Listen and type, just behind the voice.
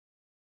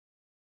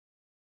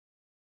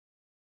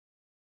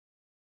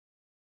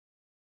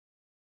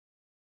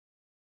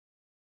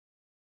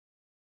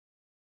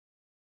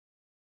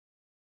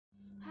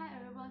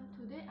everyone,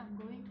 today I'm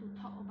going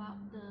to talk about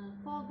the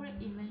 4 great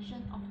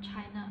inventions of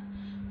China.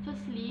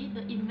 Firstly,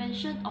 the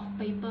invention of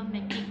paper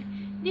making.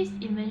 This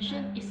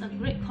invention is a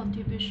great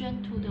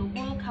contribution to the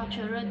world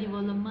cultural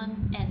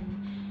development and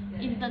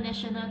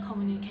international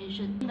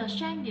communication. In the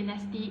Shang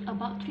dynasty,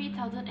 about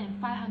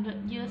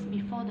 3,500 years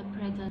before the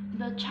present,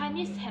 the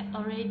Chinese had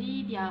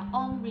already their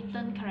own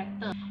written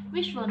character,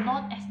 which were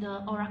known as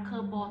the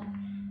oracle bone.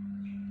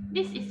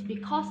 This is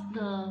because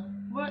the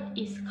word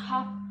is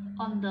carved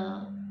on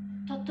the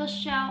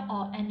tortoiseshell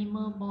or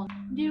animal bone.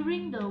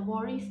 During the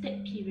warring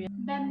state period,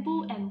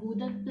 bamboo and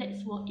wooden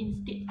plates were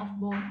instead of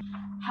bone.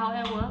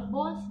 However,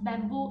 bones,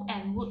 bamboo,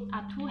 and wood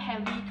are too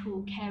heavy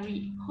to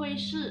carry. Hui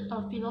Shi,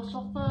 a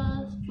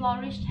philosopher,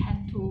 flourished,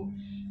 had to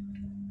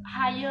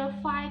hire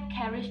 5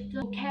 carriages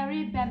to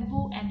carry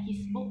bamboo and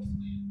his books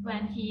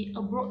when he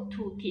abroad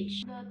to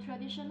teach. The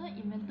traditional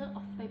inventor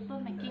of paper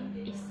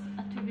making is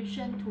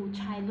attribution to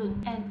Cai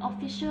Lun, an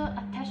official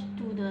attached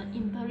to the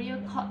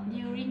imperial court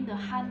during the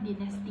Han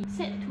dynasty,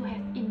 said to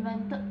have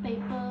invented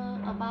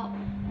paper about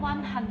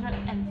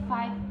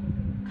 105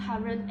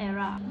 current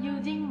era,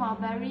 using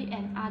mulberry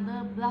and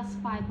other glass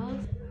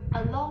fibers,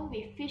 along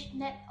with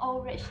fishnet,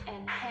 ostrich,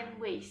 and hemp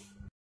waste.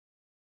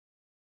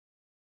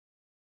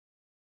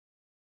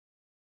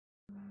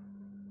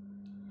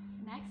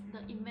 Next,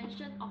 the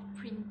invention of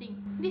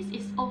printing. This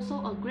is also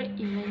a great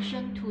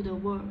invention to the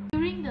world.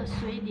 During the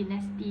Sui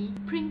dynasty,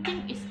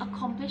 printing is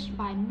accomplished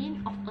by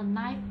means of a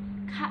knife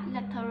cut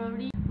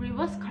laterally,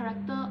 reverse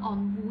character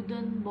on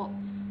wooden board,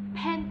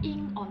 pen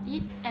ink on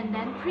it, and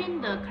then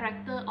print the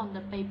character on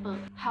the paper.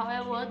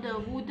 However, the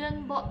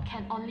wooden board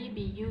can only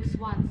be used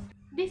once.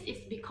 This is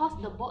because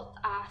the boards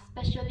are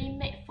specially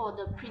made for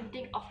the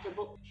printing of the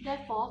book.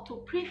 Therefore, to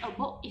print a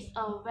book is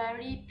a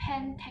very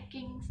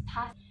painstaking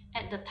task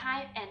at the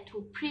time, and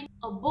to print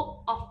a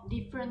book of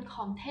different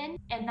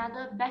content,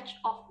 another batch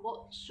of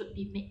book should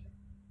be made.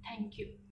 Thank you.